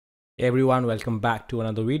Hey everyone, welcome back to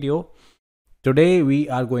another video. Today we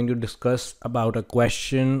are going to discuss about a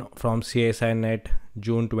question from CSIR-NET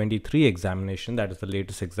June 23 examination, that is the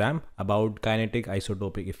latest exam, about kinetic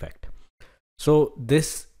isotopic effect. So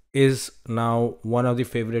this is now one of the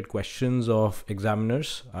favorite questions of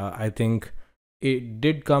examiners. I think it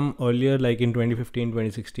did come earlier, like in 2015,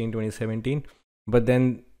 2016, 2017, but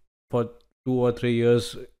then for 2 or 3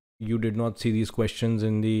 years you did not see these questions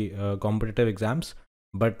in the competitive exams.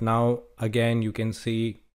 But now again you can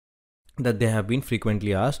see that they have been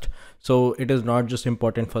frequently asked. So it is not just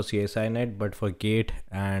important for CSIR-NET but for GATE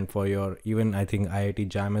and for your even I think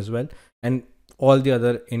IIT-JAM as well, and all the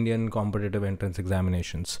other Indian competitive entrance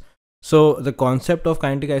examinations. So the concept of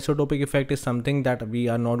kinetic isotopic effect is something that we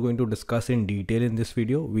are not going to discuss in detail in this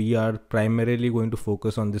video. We are primarily going to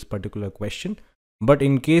focus on this particular question, but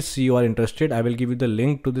in case you are interested, I will give you the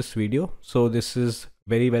link to this video. So this is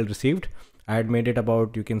very well received. I had made it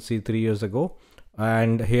about, you can see, 3 years ago,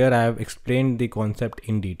 and here I have explained the concept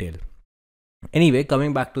in detail. Anyway,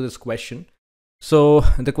 coming back to this question. So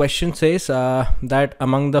the question says that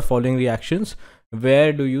among the following reactions,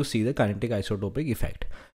 where do you see the kinetic isotopic effect?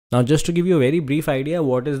 Now, just to give you a very brief idea,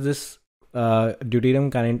 what is this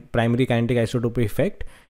deuterium primary kinetic isotopic effect?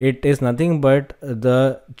 It is nothing but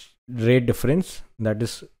the rate difference, that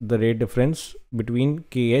is the rate difference between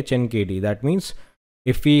KH and KD. That means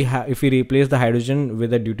if we replace the hydrogen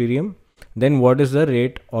with a deuterium, then what is the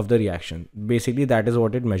rate of the reaction? Basically that is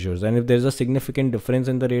what it measures, and if there is a significant difference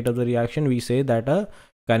in the rate of the reaction, we say that a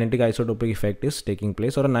kinetic isotopic effect is taking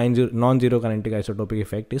place, or a non-zero kinetic isotopic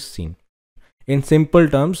effect is seen. In simple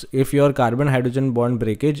terms, if your carbon hydrogen bond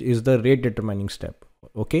breakage is the rate determining step,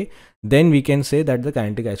 okay, then we can say that the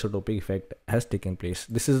kinetic isotopic effect has taken place.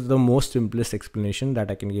 This is the most simplest explanation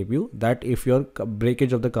that I can give you, that if your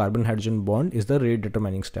breakage of the carbon hydrogen bond is the rate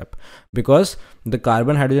determining step, because the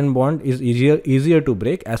carbon hydrogen bond is easier to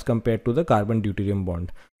break as compared to the carbon deuterium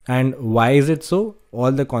bond. And why is it so?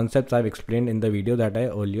 All the concepts I've explained in the video that I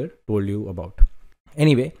earlier told you about.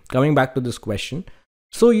 Anyway, coming back to this question.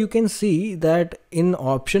 So you can see that in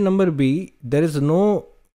option number B, there is no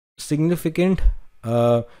significant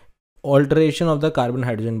alteration of the carbon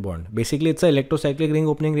hydrogen bond. Basically, it's an electrocyclic ring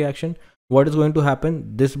opening reaction. What is going to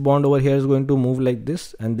happen? This bond over here is going to move like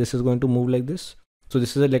this, and this is going to move like this. So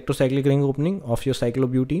this is electrocyclic ring opening of your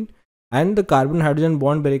cyclobutene, and the carbon hydrogen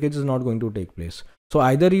bond breakage is not going to take place. So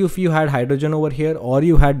either if you had hydrogen over here or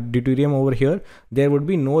you had deuterium over here, there would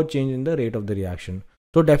be no change in the rate of the reaction.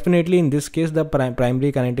 So definitely in this case, the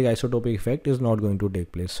primary kinetic isotopic effect is not going to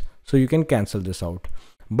take place. So you can cancel this out.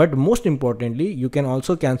 But most importantly, you can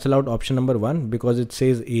also cancel out option number 1 because it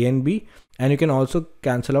says A and B, and you can also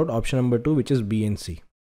cancel out option number 2, which is B and C.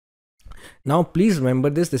 Now please remember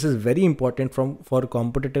this. This is very important for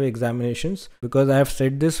competitive examinations, because I have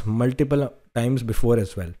said this multiple times before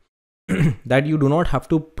as well. That you do not have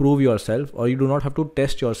to prove yourself, or you do not have to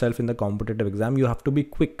test yourself in the competitive exam. You have to be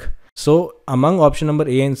quick. So among option number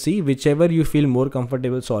A and C, whichever you feel more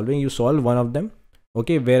comfortable solving, you solve one of them,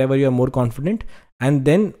 okay, wherever you are more confident. And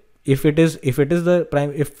then if let's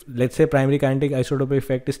say primary kinetic isotopic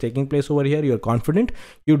effect is taking place over here, you're confident,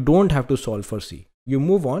 you don't have to solve for C. You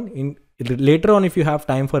move on. Later on, if you have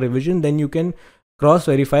time for revision, then you can cross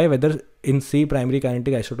verify whether in C primary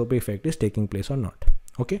kinetic isotopic effect is taking place or not.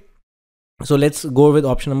 Okay. So let's go with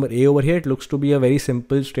option number A over here. It looks to be a very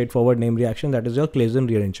simple, straightforward name reaction, that is your Claisen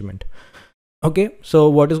rearrangement. Okay, so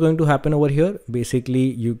what is going to happen over here? Basically,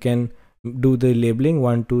 you can do the labeling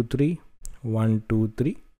 1, 2, 3, 1, 2,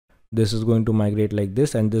 3. This is going to migrate like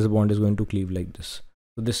this, and this bond is going to cleave like this.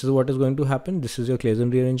 So this is what is going to happen. This is your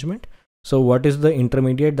Claisen rearrangement. So what is the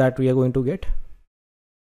intermediate that we are going to get?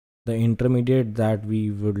 The intermediate that we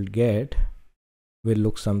will get will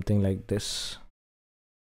look something like this.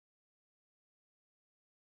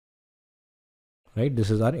 Right,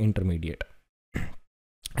 this is our intermediate,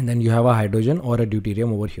 and then you have a hydrogen or a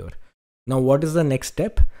deuterium over here. Now what is the next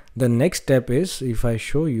step? The next step is, if I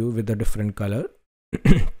show you with a different color,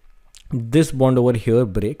 this bond over here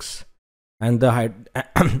breaks, and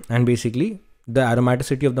and basically the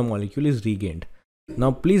aromaticity of the molecule is regained.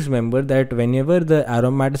 Now please remember that whenever the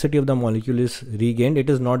aromaticity of the molecule is regained, it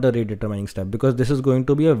is not the rate determining step, because this is going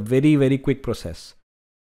to be a very, very quick process.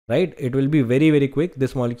 Right, it will be very, very quick.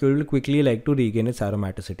 This molecule will quickly like to regain its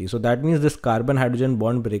aromaticity. So that means this carbon hydrogen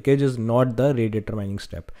bond breakage is not the rate determining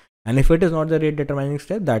step. And if it is not the rate determining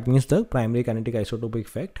step, that means the primary kinetic isotopic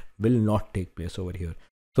effect will not take place over here.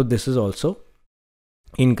 So this is also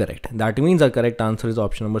incorrect. That means our correct answer is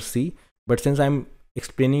option number C. But since I'm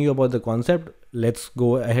explaining you about the concept, let's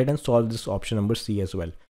go ahead and solve this option number C as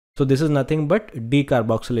well. So this is nothing but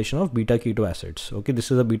decarboxylation of beta keto acids. Okay,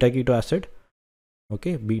 this is a beta keto acid.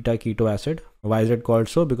 Okay, beta keto acid. Why is it called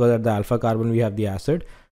so? Because at the alpha carbon we have the acid,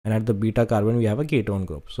 and at the beta carbon we have a ketone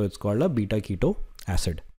group. So it's called a beta keto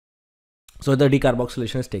acid. So the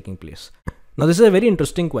decarboxylation is taking place. Now this is a very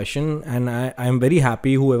interesting question, and I am very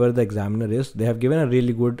happy whoever the examiner is, they have given a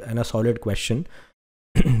really good and a solid question.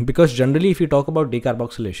 Because generally if you talk about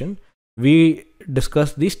decarboxylation, we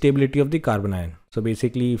discuss the stability of the carbon ion. So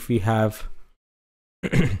basically if we have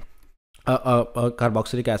a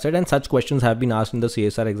carboxylic acid, and such questions have been asked in the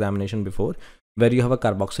CSIR examination before, where you have a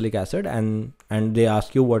carboxylic acid and they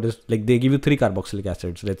ask you what is, like they give you 3 carboxylic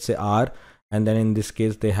acids, let's say R, and then in this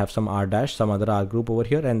case they have some R dash, some other R group over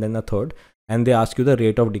here, and then a third, and they ask you the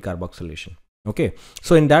rate of decarboxylation. Okay,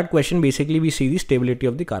 so in that question basically we see the stability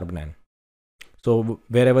of the carbon ion. So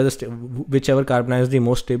wherever whichever carbon ion is the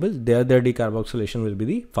most stable, their decarboxylation will be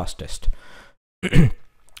the fastest.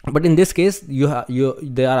 But in this case, they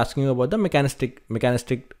are asking you about the mechanistic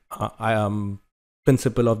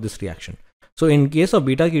principle of this reaction. So in case of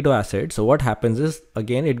beta keto acid, so what happens is,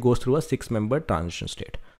 again, it goes through a 6-member transition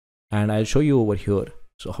state, and I'll show you over here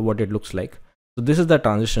so what it looks like. So this is the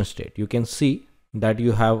transition state. You can see that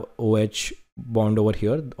you have OH bond over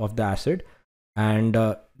here of the acid, and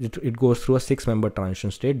it goes through a 6-member transition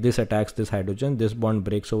state. This attacks this hydrogen, this bond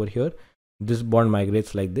breaks over here, this bond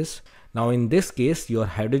migrates like this. Now in this case, your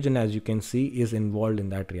hydrogen, as you can see, is involved in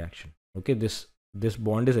that reaction. Okay, this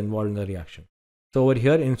bond is involved in the reaction. So over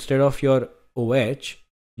here, instead of your OH,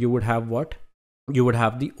 you would have what? You would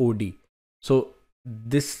have the OD. So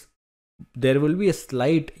there will be a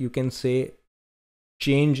slight, you can say,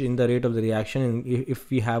 change in the rate of the reaction if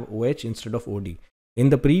we have OH instead of OD. In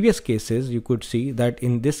the previous cases, you could see that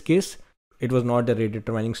in this case, it was not the rate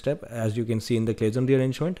determining step, as you can see in the Claisen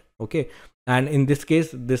rearrangement. Okay, and in this case,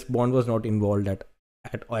 this bond was not involved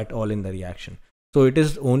at all in the reaction. So it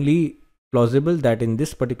is only plausible that in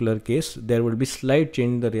this particular case, there will be slight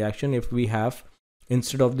change in the reaction if we have,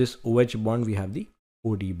 instead of this OH bond, we have the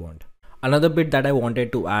OD bond. Another bit that I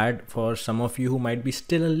wanted to add for some of you who might be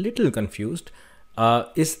still a little confused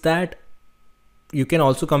is that you can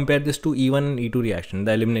also compare this to E1 and E2 reaction,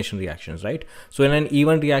 the elimination reactions, right? So in an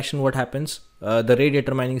E1 reaction, what happens? The rate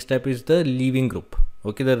determining step is the leaving group.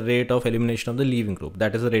 Okay, the rate of elimination of the leaving group,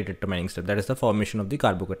 that is the rate determining step. That is the formation of the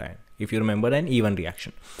carbocation, if you remember an E1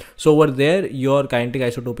 reaction. So over there, your kinetic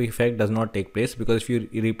isotopic effect does not take place, because if you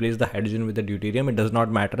replace the hydrogen with the deuterium, it does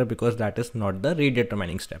not matter, because that is not the rate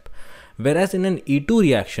determining step. Whereas in an E2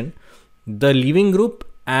 reaction, the leaving group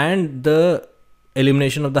and the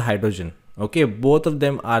elimination of the hydrogen, okay, both of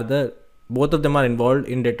them are involved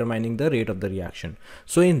in determining the rate of the reaction.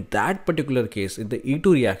 So in that particular case, in the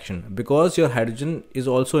E2 reaction, because your hydrogen is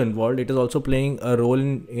also involved, it is also playing a role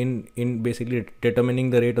in basically determining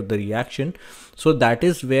the rate of the reaction. So that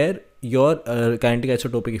is where your kinetic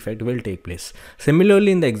isotopic effect will take place.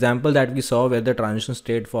 Similarly, in the example that we saw where the transition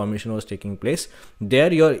state formation was taking place,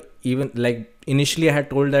 there you're even, like initially I had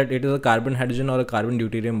told that it is a carbon hydrogen or a carbon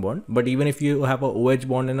deuterium bond, but even if you have a OH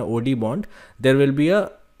bond and a OD bond, there will be a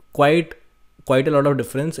quite a lot of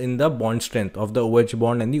difference in the bond strength of the OH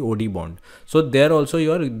bond and the OD bond. So there also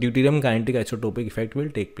your deuterium kinetic isotopic effect will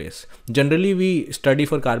take place. Generally we study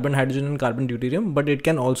for carbon hydrogen and carbon deuterium, but it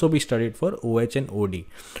can also be studied for OH and OD.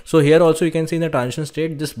 So here also you can see in the transition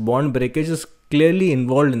state, this bond breakage is clearly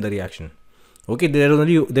involved in the reaction. Okay, there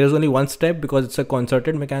is only one step, because it's a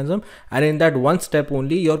concerted mechanism, and in that one step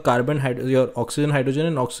only your your oxygen hydrogen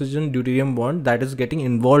and oxygen deuterium bond, that is getting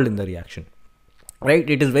involved in the reaction. Right,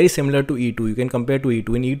 it is very similar to E2. You can compare to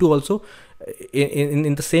E2. In E2 also,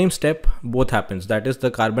 in the same step, both happens. That is,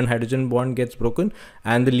 the carbon hydrogen bond gets broken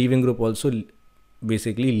and the leaving group also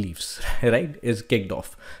basically leaves, right, is kicked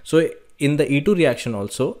off. So in the E2 reaction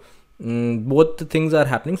also, both the things are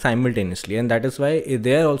happening simultaneously, and that is why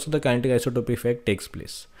there also the kinetic isotopic effect takes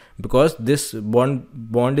place, because this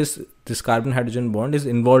this carbon hydrogen bond is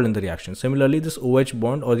involved in the reaction. Similarly, this OH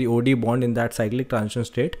bond or the OD bond in that cyclic transition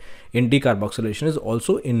state in decarboxylation is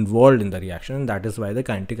also involved in the reaction, and that is why the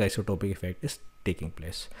kinetic isotopic effect is taking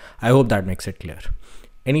place. I hope that makes it clear.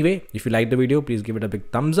 Anyway, if you like the video, please give it a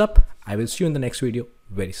big thumbs up. I will see you in the next video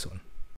very soon.